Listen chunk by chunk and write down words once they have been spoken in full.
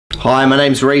Hi, my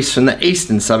name's Reese from the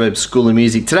Eastern Suburbs School of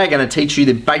Music. Today I'm going to teach you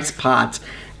the bass part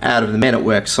out of the Men at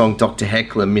Work song Dr.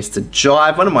 Heckyll and Mr.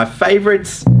 Jive, one of my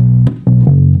favourites.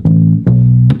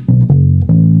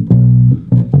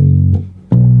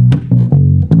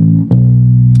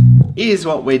 Is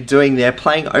what we're doing there,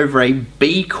 playing over a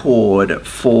B chord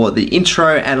for the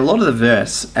intro and a lot of the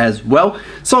verse as well.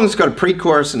 Song's got a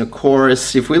pre-chorus and a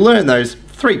chorus. If we learn those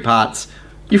three parts,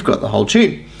 you've got the whole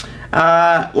tune.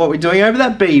 What we're doing over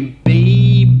that B,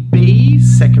 B,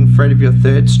 second fret of your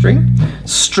third string,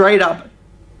 straight up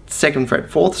second fret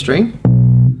fourth string,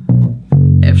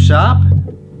 F sharp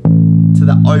to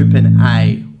the open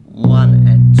A, 1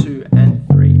 and 2 and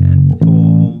 3 and 4,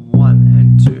 1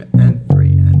 and 2 and 3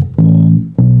 and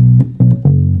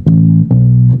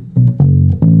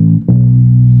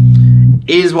 4.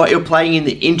 Is what you're playing in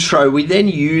the intro. We then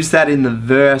use that in the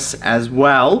verse as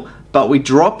well, but we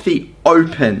drop the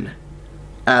open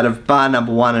out of bar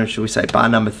number 1, or should we say bar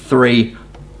number 3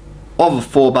 of a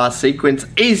 4-bar sequence.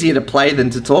 Easier to play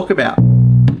than to talk about.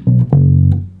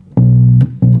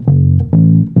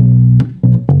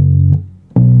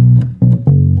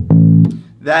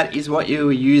 That is what you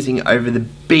were using over the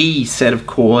B set of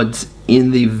chords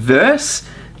in the verse.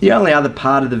 The only other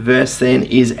part of the verse then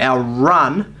is our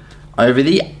run over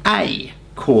the A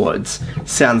chords.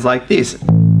 Sounds like this.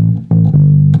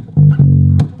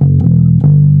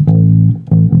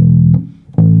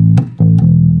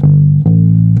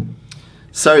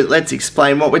 So let's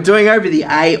explain what we're doing over the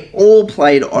A, all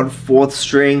played on 4th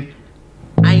string,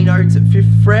 A notes at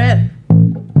 5th fret,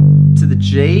 to the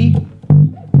G,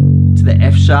 to the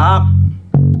F sharp,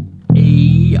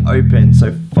 E open.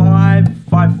 So 5,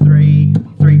 5, 3,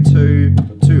 3, 2, 2,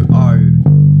 0.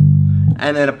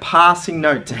 And then a passing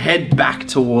note to head back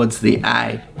towards the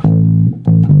A.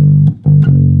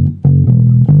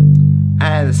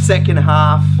 And the second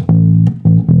half,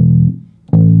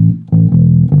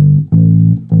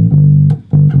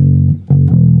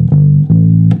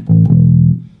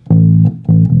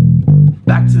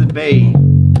 back to the B,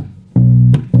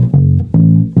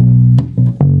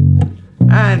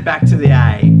 and back to the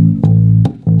A,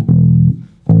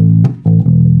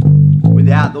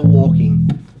 without the walking.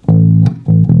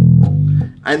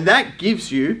 And that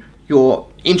gives you your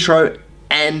intro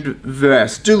and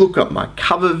verse. Do look up my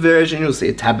cover version. You'll see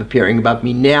a tab appearing above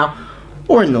me now,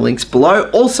 or in the links below.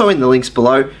 Also in the links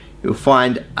below, you'll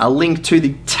find a link to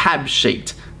the tab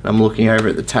sheet. And I'm looking over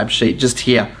at the tab sheet just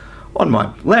here on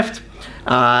my left.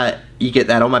 You get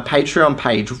that on my Patreon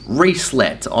page,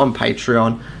 Reeslet on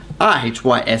Patreon,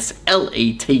 RHYSLETT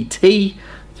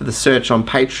for the search on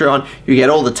Patreon. You get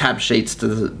all the tab sheets to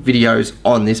the videos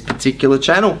on this particular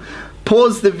channel.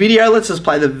 Pause the video, let's just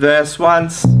play the verse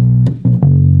once.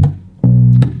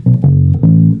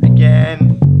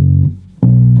 Again.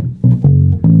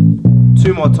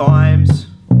 2 more times.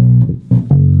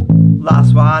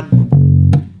 Last one.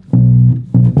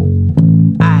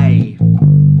 A.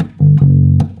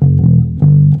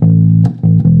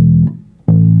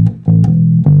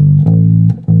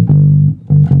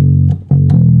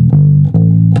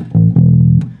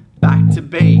 Back to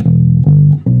B.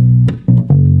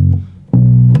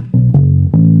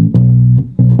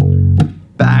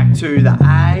 Back to the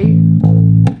A.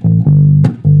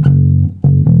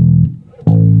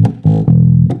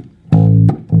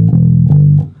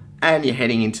 And you're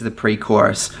heading into the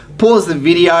pre-chorus. Pause the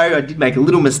video. I did make a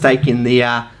little mistake in the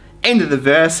end of the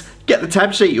verse. Get the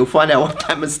tab sheet, you'll find out what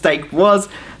that mistake was.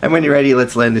 And when you're ready,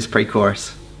 let's learn this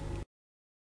pre-chorus.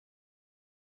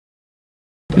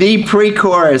 The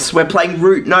pre-chorus, we're playing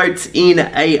root notes in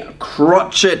a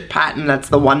crotchet pattern. That's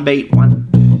the 1 beat, 1.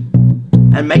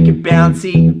 And make it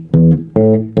bouncy.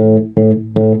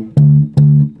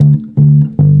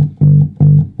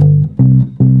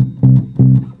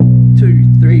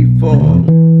 2, 3, 4.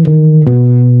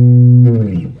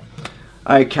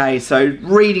 Okay, so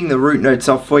reading the root notes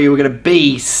off for you, we're going to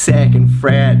B, 2nd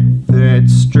fret, 3rd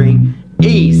string,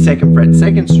 E, 2nd fret,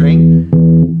 2nd string,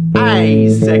 A,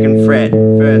 2nd fret,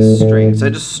 1st string. So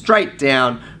just straight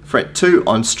down, fret 2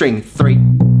 on string 3,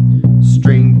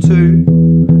 string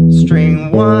 2,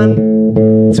 string 1,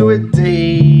 to a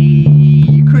D.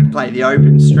 You could play the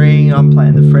open string, I'm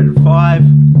playing the fretted 5,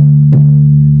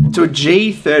 to a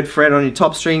G, 3rd fret on your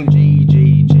top string, G,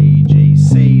 G, G, G,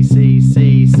 C, C,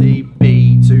 C, C,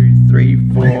 B, 2,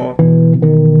 3, 4.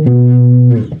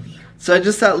 So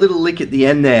just that little lick at the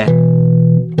end there.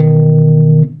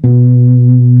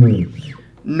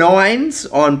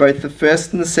 9s on both the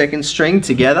 1st and the 2nd string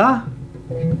together.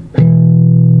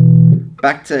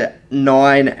 Back to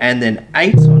 9 and then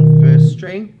 8 on 1st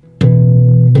string.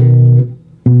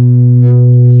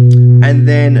 and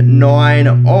then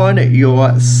 9 on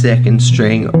your second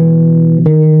string.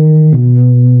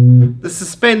 The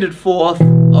suspended fourth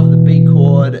of the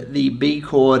B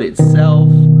chord itself,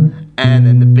 and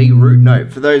then the B root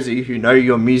note. For those of you who know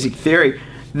your music theory,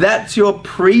 that's your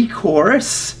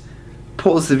pre-chorus.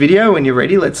 Pause the video when you're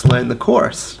ready, let's learn the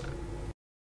chorus.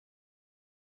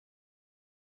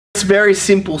 It's very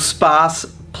simple, sparse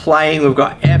playing. We've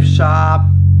got F sharp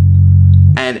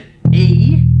and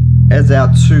E as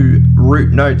our 2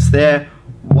 root notes there.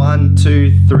 1,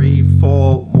 2, 3,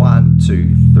 4, 1,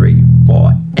 2, 3,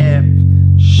 4, F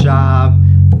sharp,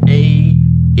 E,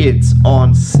 it's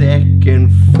on 2nd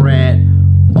fret,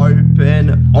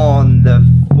 open on the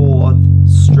 4th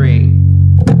string.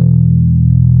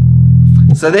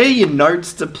 So there are your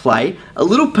notes to play, a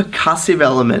little percussive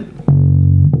element.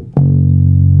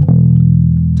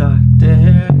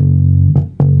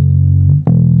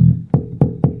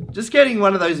 Just getting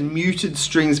one of those muted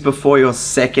strings before your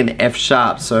second F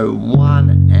sharp. So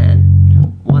 1 and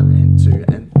 2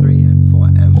 and 3 and 4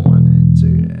 and 1 and 2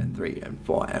 and 3 and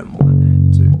 4 and 1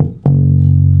 and 2.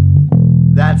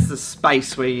 That's the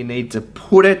space where you need to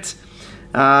put it.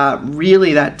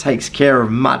 Really, that takes care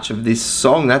of much of this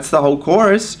song. That's the whole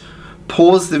chorus.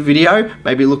 Pause the video,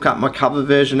 maybe look up my cover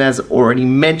version as already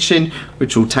mentioned,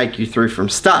 which will take you through from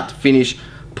start to finish,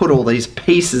 put all these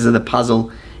pieces of the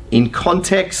puzzle in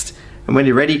context, and when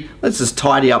you're ready, let's just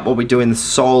tidy up what we do in the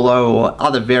solo or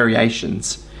other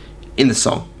variations in the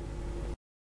song.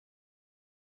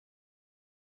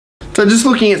 So just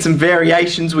looking at some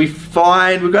variations, we've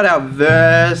got our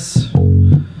verse.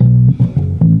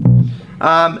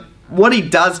 What he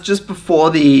does just before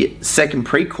the second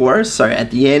pre-chorus, so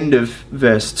at the end of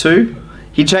verse 2,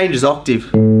 he changes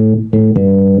octave.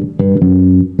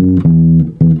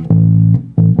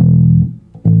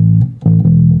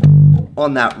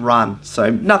 On that run,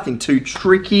 so nothing too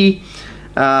tricky.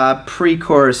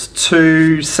 Pre-chorus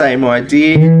 2, same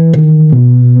idea.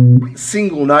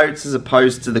 Single notes as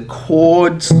opposed to the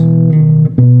chords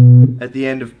at the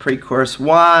end of pre-chorus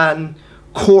 1.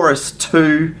 Chorus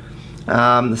 2,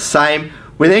 the same.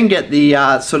 We then get the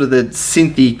sort of the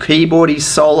synthy keyboardy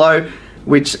solo,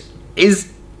 which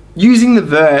is using the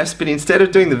verse, but instead of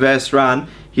doing the verse run,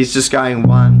 he's just going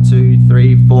 1, 2,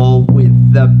 3, 4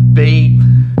 with the B.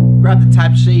 Grab the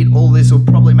tab sheet, all this will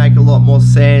probably make a lot more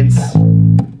sense.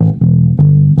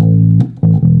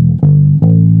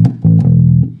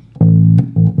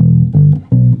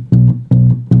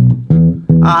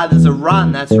 There's a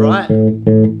run, that's right.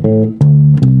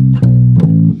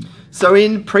 So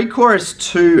in pre-chorus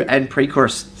 2 and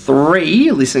pre-chorus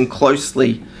 3, listen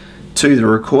closely to the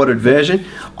recorded version.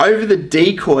 Over the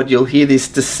D chord, you'll hear this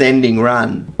descending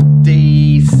run.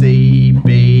 D, C,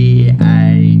 B,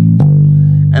 A.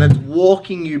 And it's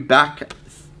walking you back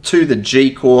to the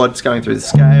G chord. It's going through the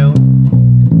scale.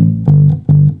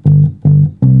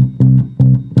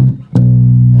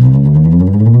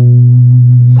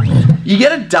 You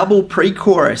get a double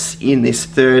pre-chorus in this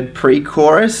third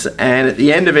pre-chorus, and at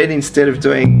the end of it, instead of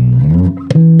doing,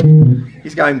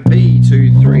 he's going B,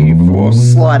 2, 3, 4,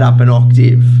 slide up an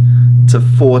octave to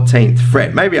 14th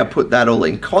fret. Maybe I put that all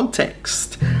in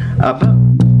context.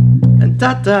 And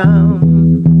da-da.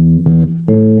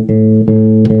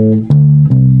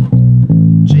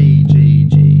 G, G,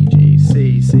 G, G,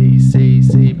 C, C, C,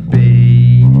 C,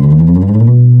 B.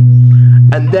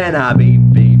 And then a B,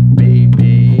 B, B, B.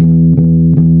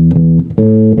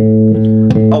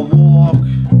 A walk.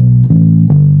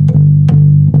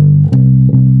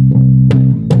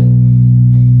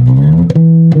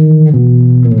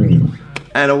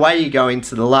 And away you go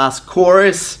into the last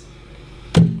chorus.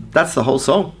 That's the whole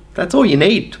song. That's all you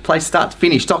need to play start to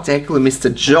finish. Dr. Heckyll and Mr.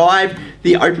 Jive,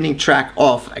 the opening track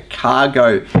off a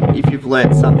Cargo. If you've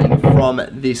learned something from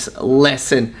this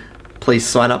lesson, please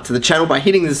sign up to the channel by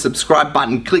hitting the subscribe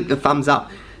button, click the thumbs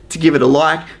up to give it a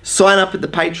like, sign up at the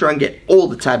Patreon, get all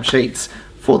the tab sheets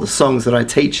for the songs that I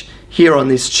teach here on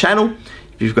this channel.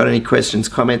 If you've got any questions,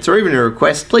 comments, or even a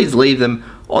request, please leave them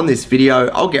on this video.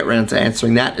 I'll get around to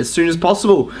answering that as soon as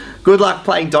possible. Good luck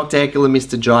playing Dr. Heckyll and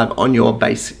Mr. Jive on your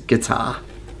bass guitar.